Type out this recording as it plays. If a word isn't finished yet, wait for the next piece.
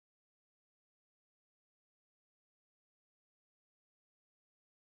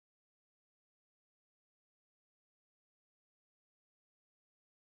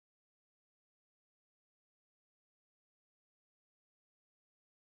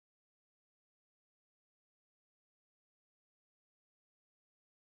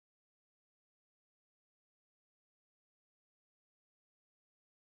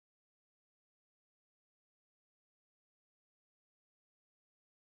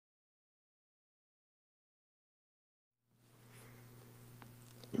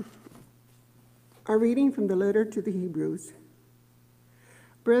A reading from the letter to the Hebrews.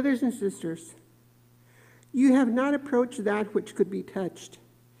 Brothers and sisters, you have not approached that which could be touched,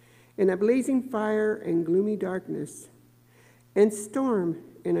 in a blazing fire and gloomy darkness, and storm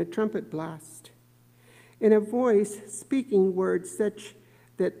and a trumpet blast, in a voice speaking words such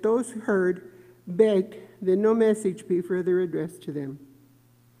that those who heard begged that no message be further addressed to them.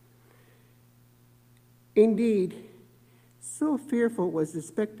 Indeed, so fearful was the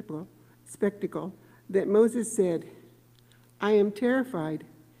spectacle that Moses said, I am terrified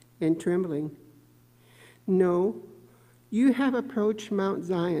and trembling. No, you have approached Mount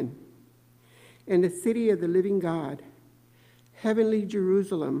Zion and the city of the living God, heavenly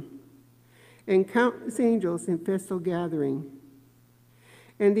Jerusalem, and countless angels in festal gathering,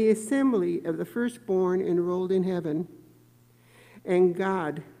 and the assembly of the firstborn enrolled in heaven, and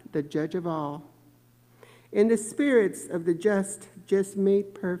God, the judge of all, and the spirits of the just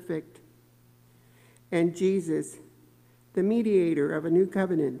made perfect, and Jesus, the mediator of a new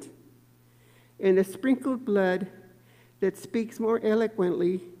covenant, and the sprinkled blood that speaks more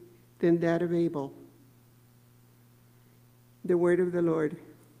eloquently than that of Abel. The word of the Lord.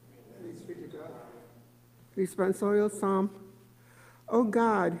 Thanks be to God. Responsorial Psalm. O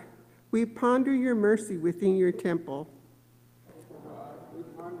God, we ponder your mercy within your temple. O God, we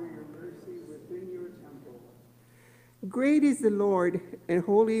ponder your mercy within your temple. Great is the Lord, and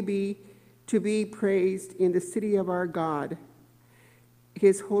holy to be praised in the city of our God.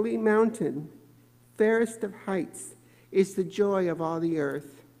 His holy mountain, fairest of heights, is the joy of all the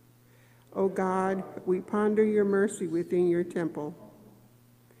earth. O God, we ponder your mercy within your temple.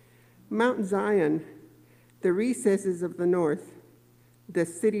 Mount Zion, the recesses of the north, the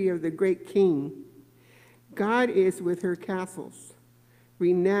city of the great King. God is with her castles.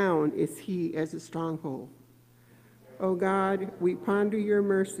 Renowned is he as a stronghold. O God, we ponder your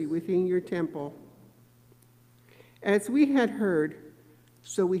mercy within your temple. As we had heard,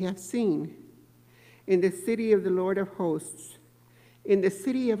 so we have seen, in the city of the Lord of hosts, in the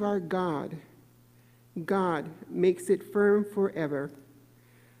city of our God. God makes it firm forever.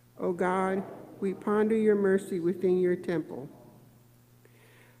 O God, we ponder your mercy within your temple.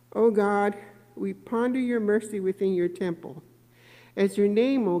 O God, we ponder your mercy within your temple. As your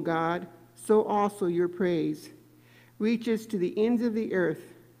name, O God, so also your praise reaches to the ends of the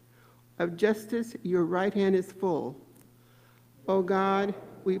earth. Of justice your right hand is full. O God,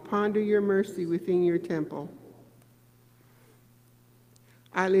 we ponder your mercy within your temple.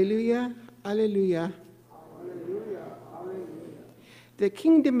 Alleluia, alleluia. Alleluia, alleluia. The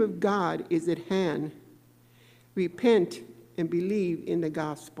kingdom of God is at hand. Repent and believe in the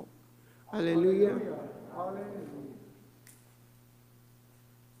gospel. Alleluia. Alleluia. Alleluia.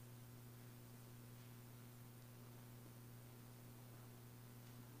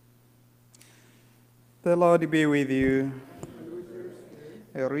 The Lord be with you.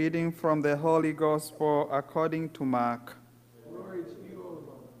 A reading from the Holy Gospel according to Mark. Glory to you, O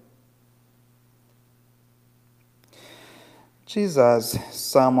Lord. Jesus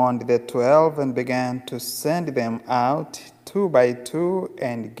summoned the 12 and began to send them out 2 by 2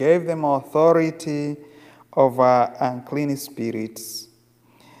 and gave them authority over unclean spirits.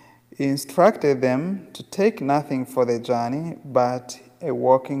 He instructed them to take nothing for the journey but a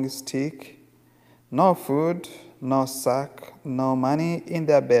walking stick, no food, no sack, no money in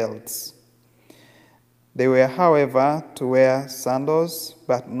their belts. They were, however, to wear sandals,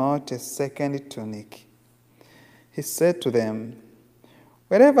 but not a second tunic. He said to them,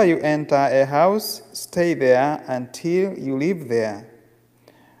 wherever you enter a house, stay there until you leave there.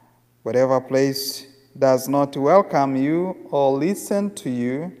 Whatever place does not welcome you or listen to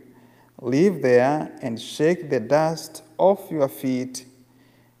you, leave there and shake the dust off your feet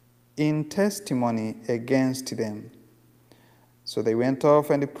in testimony against them. So they went off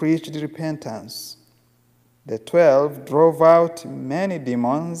and preached repentance. The 12 drove out many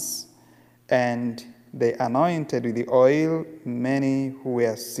demons, and they anointed with the oil many who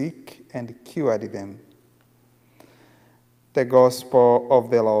were sick and cured them. The Gospel of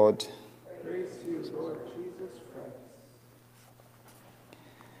the Lord. Praise to you, Lord Jesus Christ.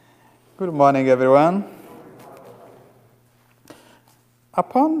 Good morning, everyone.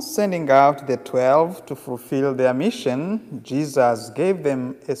 Upon sending out the 12 to fulfill their mission, Jesus gave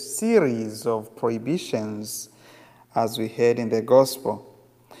them a series of prohibitions, as we heard in the Gospel.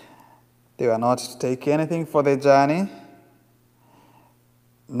 They were not to take anything for the journey,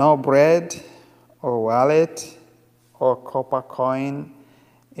 no bread or wallet or copper coin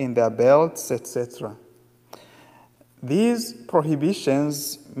in their belts, etc. These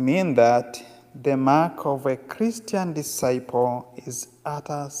prohibitions mean that the mark of a Christian disciple is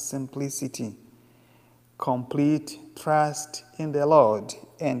utter simplicity, complete trust in the Lord,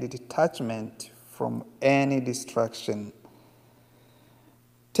 and detachment from any distraction.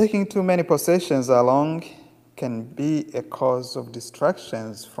 Taking too many possessions along can be a cause of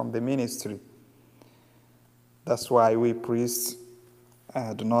distractions from the ministry. That's why we priests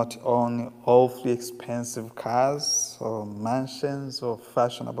do not own awfully expensive cars or mansions or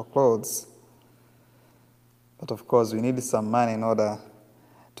fashionable clothes. But of course, we need some money in order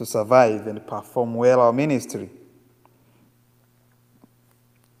to survive and perform well our ministry.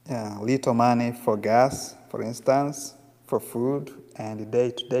 Little money for gas, for instance, for food and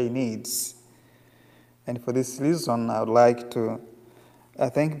day-to-day needs. And for this reason, I would like to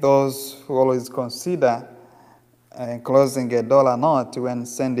thank those who always consider enclosing $1 note when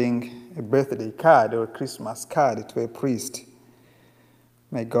sending a birthday card or a Christmas card to a priest.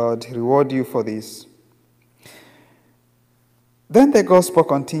 May God reward you for this. Then the gospel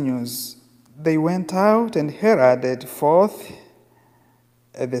continues. They went out and heralded forth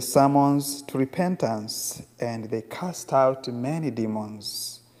the summons to repentance, and they cast out many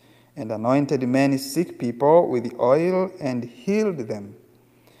demons, and anointed many sick people with oil and healed them.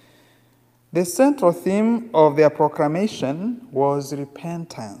 The central theme of their proclamation was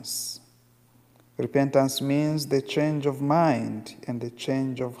repentance. Repentance means the change of mind and the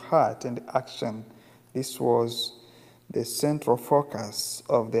change of heart and action. This was the central focus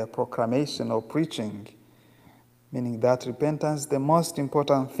of their proclamation or preaching, meaning that repentance is the most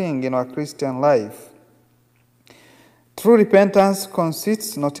important thing in our Christian life. True repentance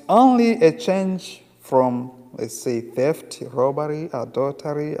consists not only a change from, let's say, theft, robbery,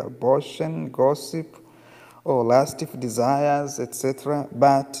 adultery, abortion, gossip, or lustful desires, etc.,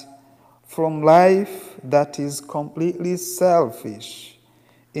 but from life that is completely selfish,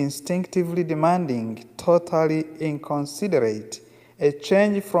 instinctively demanding, totally inconsiderate, a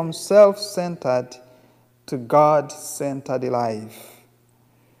change from self-centered to God-centered life.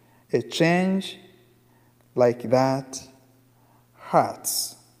 A change like that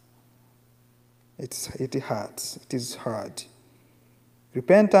hurts. It hurts. It is hard.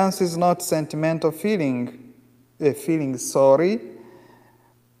 Repentance is not sentimental feeling sorry,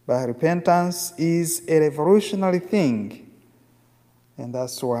 but repentance is a revolutionary thing. And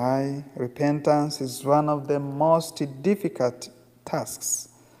that's why repentance is one of the most difficult tasks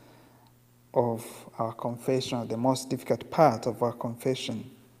of our confession, the most difficult part of our confession.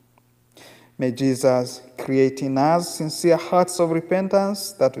 May Jesus create in us sincere hearts of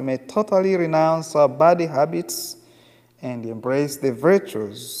repentance, that we may totally renounce our bad habits and embrace the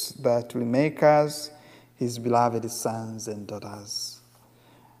virtues that will make us his beloved sons and daughters.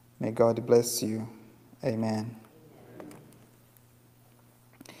 May God bless you. Amen.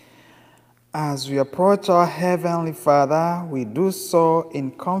 As we approach our Heavenly Father, we do so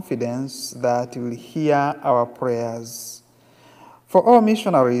in confidence that He will hear our prayers. For all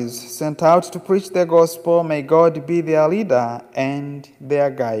missionaries sent out to preach the gospel, may God be their leader and their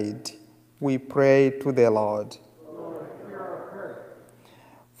guide. We pray to the Lord. Lord, hear our prayer.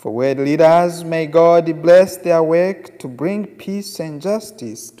 For world leaders, may God bless their work to bring peace and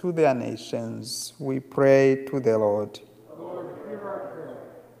justice to their nations. We pray to the Lord. Lord, hear our prayer.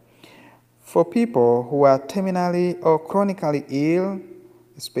 For people who are terminally or chronically ill,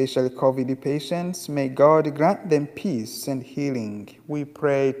 especially COVID patients, may God grant them peace and healing. We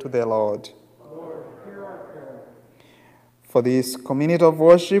pray to the Lord. Lord, hear our prayer. For this community of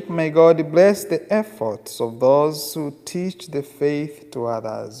worship, may God bless the efforts of those who teach the faith to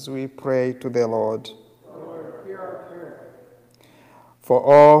others. We pray to the Lord. Lord, hear our prayer. For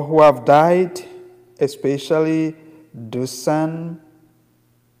all who have died, especially Dusan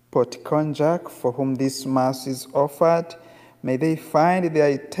Potkonjak, for whom this Mass is offered, may they find their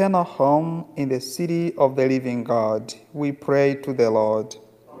eternal home in the city of the living God. We pray to the Lord.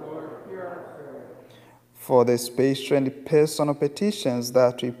 Lord, hear our prayer. For the special and personal petitions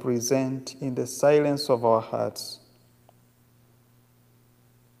that we present in the silence of our hearts.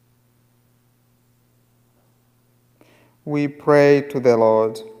 We pray to the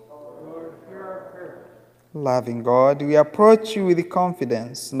Lord. Lord, hear our prayer. Loving God, we approach you with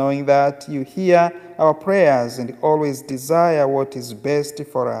confidence, knowing that you hear our prayers and always desire what is best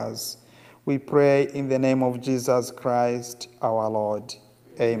for us. We pray in the name of Jesus Christ, our Lord.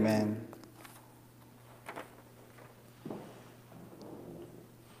 Amen.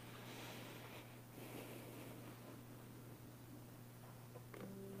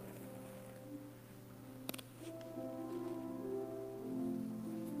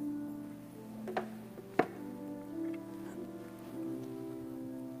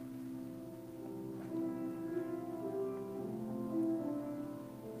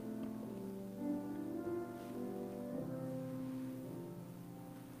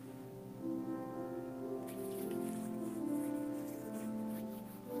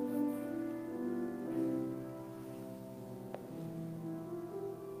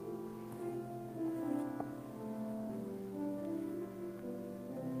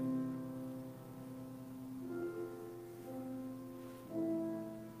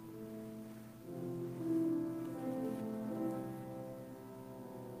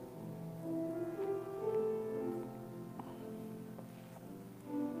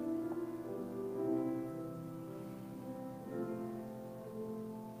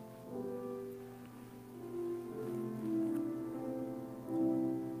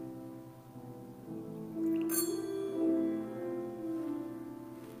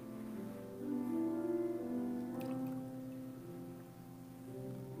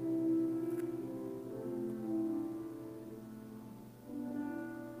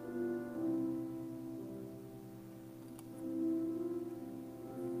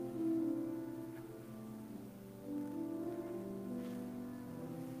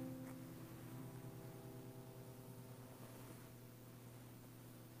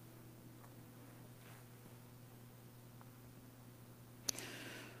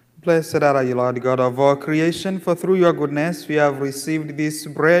 Blessed are you, Lord God of all creation, for through your goodness we have received this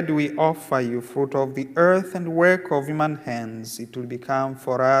bread we offer you, fruit of the earth and work of human hands. It will become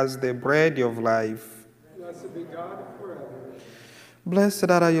for us the bread of life. Blessed be God forever. Blessed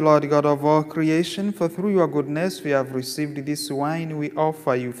are you, Lord God of all creation, for through your goodness we have received this wine we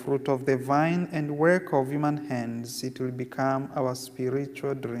offer you, fruit of the vine and work of human hands. It will become our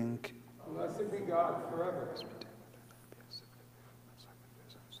spiritual drink. Blessed be God forever.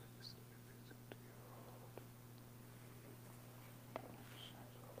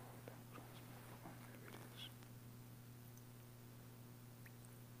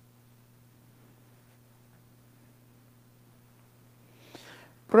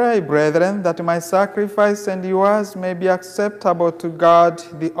 Pray, brethren, that my sacrifice and yours may be acceptable to God,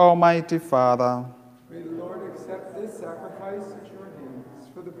 the Almighty Father. May the Lord accept this sacrifice at your hands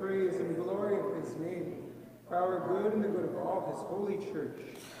for the praise and glory of his name, for our good and the good of all his holy church.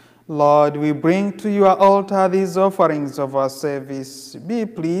 Lord, we bring to your altar these offerings of our service. Be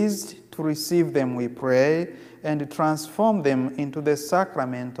pleased to receive them, we pray, and transform them into the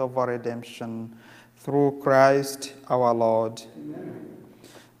sacrament of our redemption. Through Christ our Lord. Amen.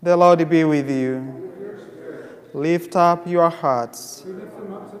 The Lord be with you. Lift up your hearts. We lift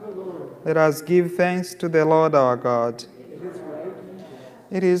them up to the Lord. Let us give thanks to the Lord our God. It is right.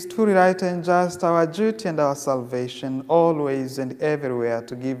 It is truly right and just, our duty and our salvation, always and everywhere,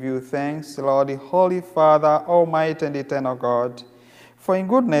 to give you thanks, Lord, Holy Father, Almighty and eternal God. For in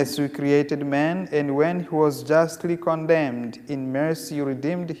goodness you created man, and when he was justly condemned, in mercy you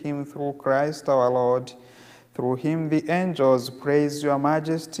redeemed him through Christ our Lord. Through him the angels praise your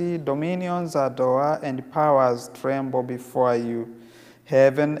majesty, dominions adore, and powers tremble before you.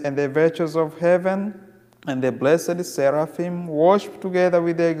 Heaven and the virtues of heaven and the blessed seraphim worship together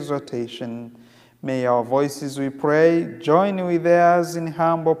with the exhortation. May our voices, we pray, join with theirs in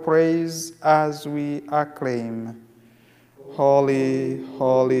humble praise as we acclaim. Holy,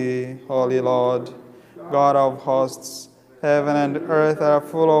 holy, holy Lord, God of hosts, heaven and earth are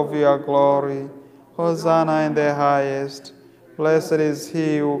full of your glory. Hosanna in the highest. Blessed is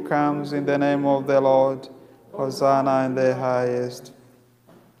he who comes in the name of the Lord. Hosanna in the highest.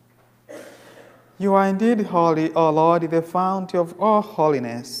 You are indeed holy, O Lord, the fount of all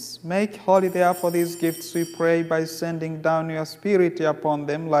holiness. Make holy therefore these gifts, we pray, by sending down your Spirit upon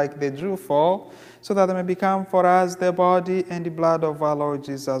them like the dewfall, so that they may become for us the body and the blood of our Lord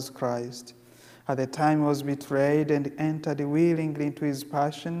Jesus Christ. At the time he was betrayed and entered willingly into his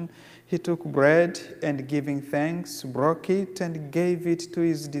passion, he took bread and, giving thanks, broke it and gave it to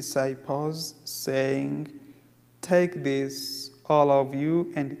his disciples, saying, "Take this, all of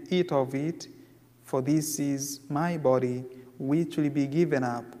you, and eat of it, for this is my body, which will be given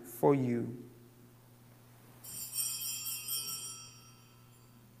up for you."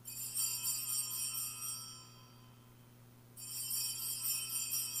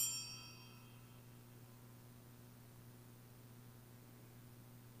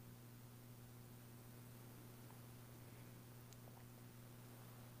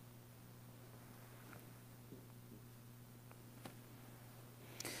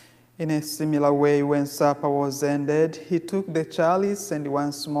 In a similar way, when supper was ended, he took the chalice, and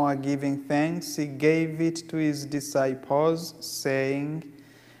once more giving thanks, he gave it to his disciples, saying,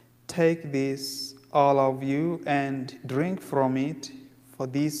 "Take this, all of you, and drink from it, for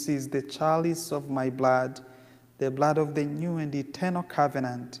this is the chalice of my blood, the blood of the new and eternal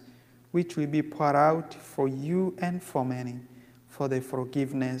covenant, which will be poured out for you and for many, for the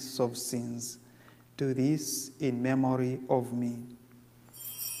forgiveness of sins. Do this in memory of me."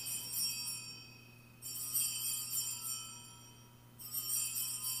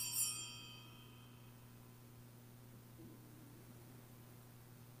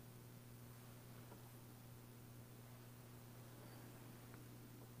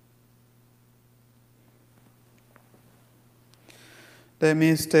 The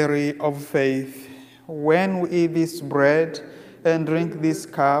mystery of faith. When we eat this bread and drink this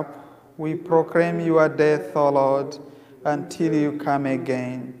cup, we proclaim your death, O Lord, until you come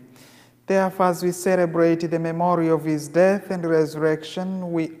again. Therefore, as we celebrate the memory of his death and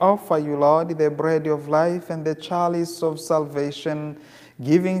resurrection, we offer you, Lord, the bread of life and the chalice of salvation,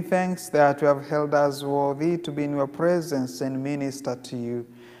 giving thanks that you have held us worthy to be in your presence and minister to you.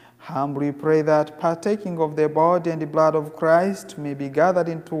 Humbly pray that, partaking of the body and the blood of Christ, may be gathered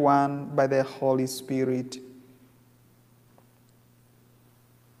into one by the Holy Spirit.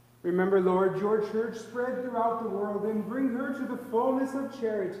 Remember, Lord, your church spread throughout the world, and bring her to the fullness of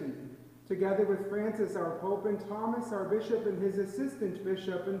charity, together with Francis, our Pope, and Thomas, our Bishop, and his assistant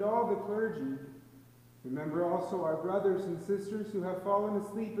bishop, and all the clergy. Remember also our brothers and sisters who have fallen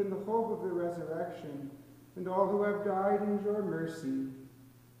asleep in the hope of the resurrection, and all who have died in your mercy.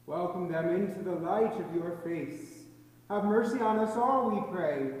 Welcome them into the light of your face. Have mercy on us all, we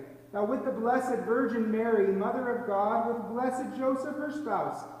pray, that with the Blessed Virgin Mary, Mother of God, with blessed Joseph, her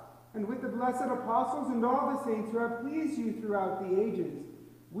spouse, and with the blessed apostles and all the saints who have pleased you throughout the ages,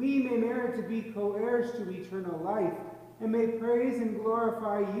 we may merit to be co-heirs to eternal life, and may praise and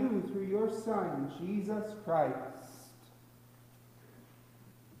glorify you through your Son, Jesus Christ.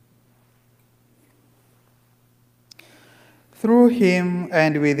 Through him,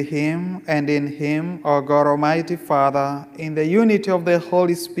 and with him, and in him, O God Almighty Father, in the unity of the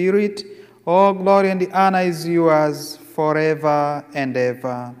Holy Spirit, all glory and honor is yours forever and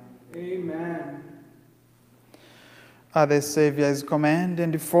ever. Amen. At the Saviour's command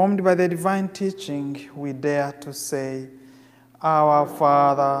and formed by the divine teaching, we dare to say, Our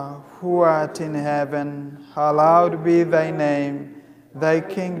Father, who art in heaven, hallowed be thy name. Thy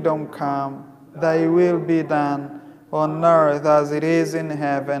kingdom come, thy will be done, on earth as it is in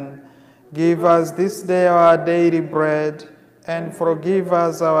heaven. Give us this day our daily bread, and forgive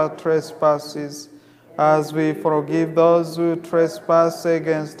us our trespasses, as we forgive those who trespass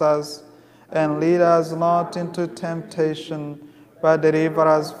against us. And lead us not into temptation, but deliver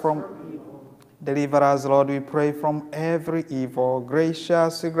us from evil. Deliver us, Lord, we pray, from every evil.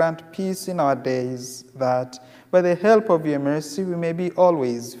 Graciously grant peace in our days, that, by the help of your mercy, we may be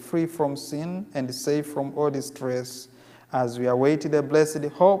always free from sin and safe from all distress, as we await the blessed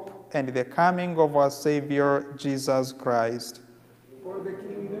hope and the coming of our Savior, Jesus Christ. For the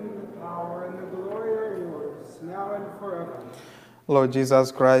kingdom, the power, and the glory are yours, now and forever. Lord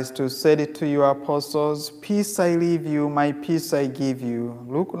Jesus Christ, who said it to your apostles, Peace I leave you, my peace I give you.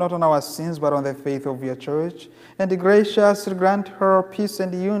 Look not on our sins, but on the faith of your church, and graciously grant her peace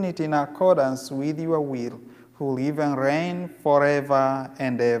and unity in accordance with your will, who live and reign forever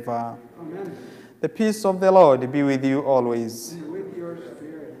and ever. Amen. The peace of the Lord be with you always. And with your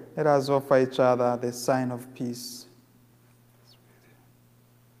spirit. Let us offer each other the sign of peace.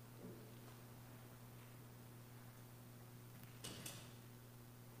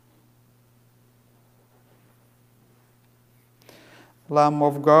 Lamb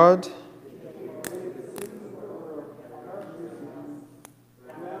of God,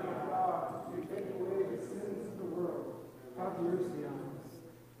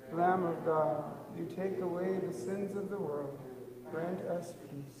 Lamb of God, you take away the sins of the world. Grant us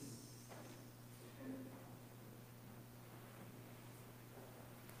peace.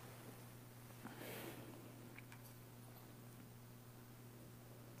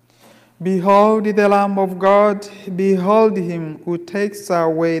 behold the Lamb of God, behold him who takes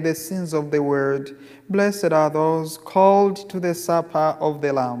away the sins of the world. Blessed are those called to the supper of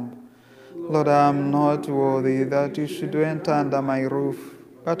the Lamb. Lord, I am not worthy that you should enter under my roof,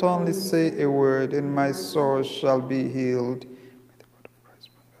 but only say a word, and my soul shall be healed.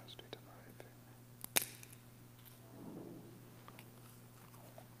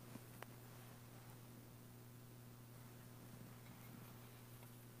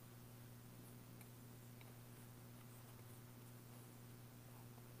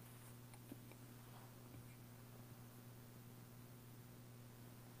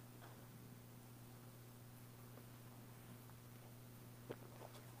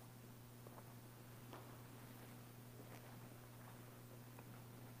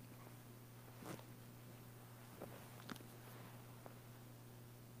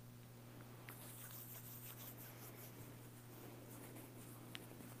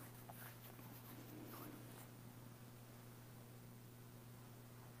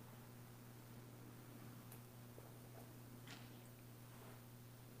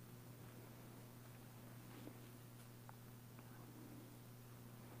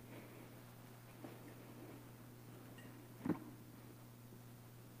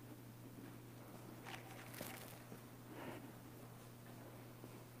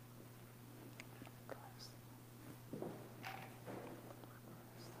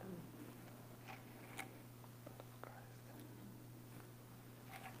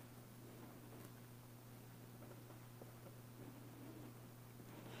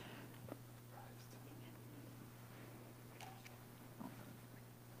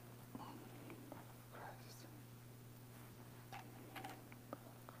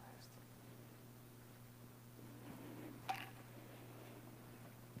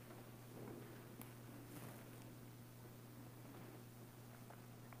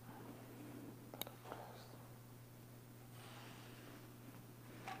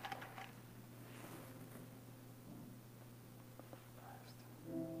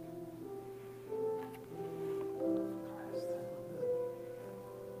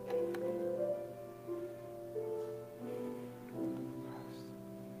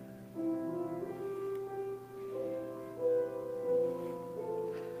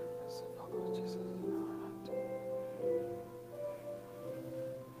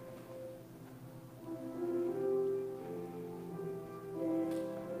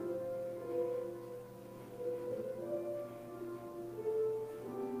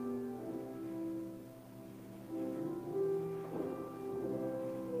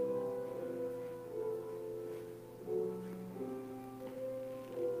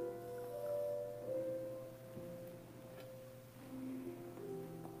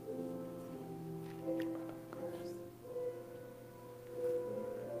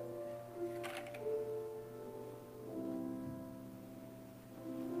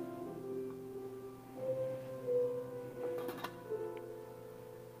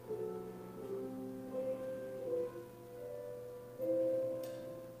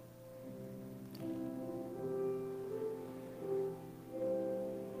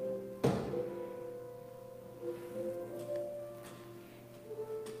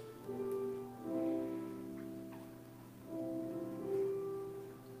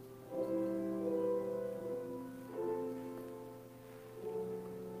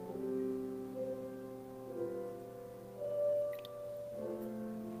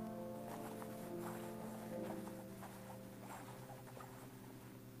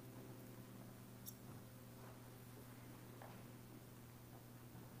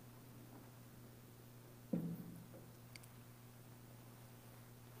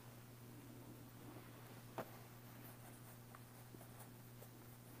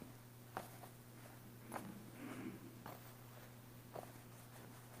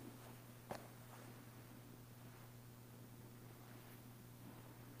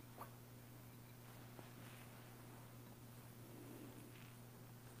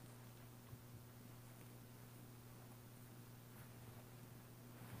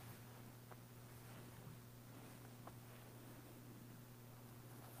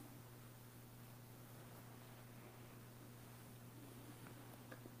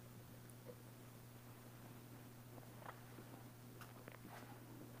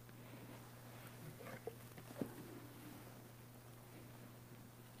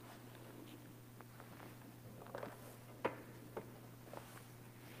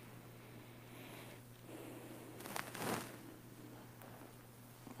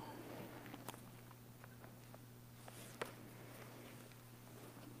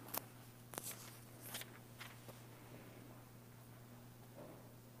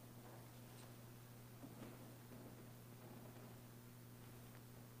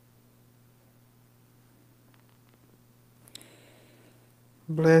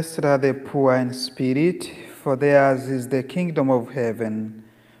 Blessed are the poor in spirit, for theirs is the kingdom of heaven.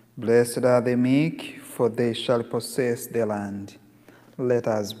 Blessed are the meek, for they shall possess the land. Let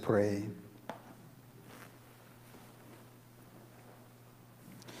us pray.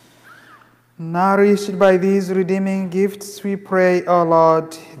 Nourished by these redeeming gifts, we pray, O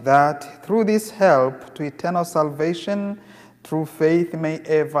Lord, that through this help to eternal salvation, through faith may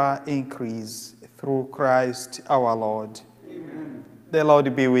ever increase. Through Christ our Lord. Amen. The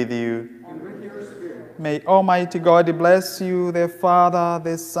Lord be with you. And with your spirit. May Almighty God bless you, the Father,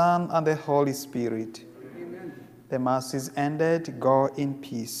 the Son, and the Holy Spirit. Amen. The Mass is ended. Go in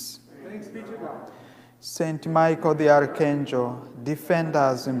peace. Thanks be to God. Saint Michael the Archangel, defend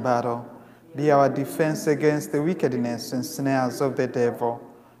us in battle. Be our defense against the wickedness and snares of the devil.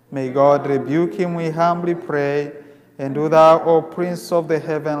 May God rebuke him, we humbly pray. And do thou, O Prince of the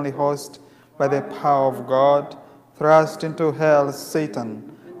heavenly host, by the power of God, thrust into hell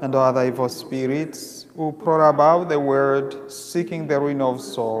Satan and other evil spirits who prowl about the world, seeking the ruin of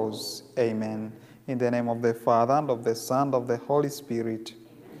souls. Amen. In the name of the Father, and of the Son, and of the Holy Spirit.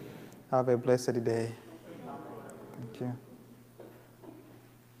 Have a blessed day. Thank you.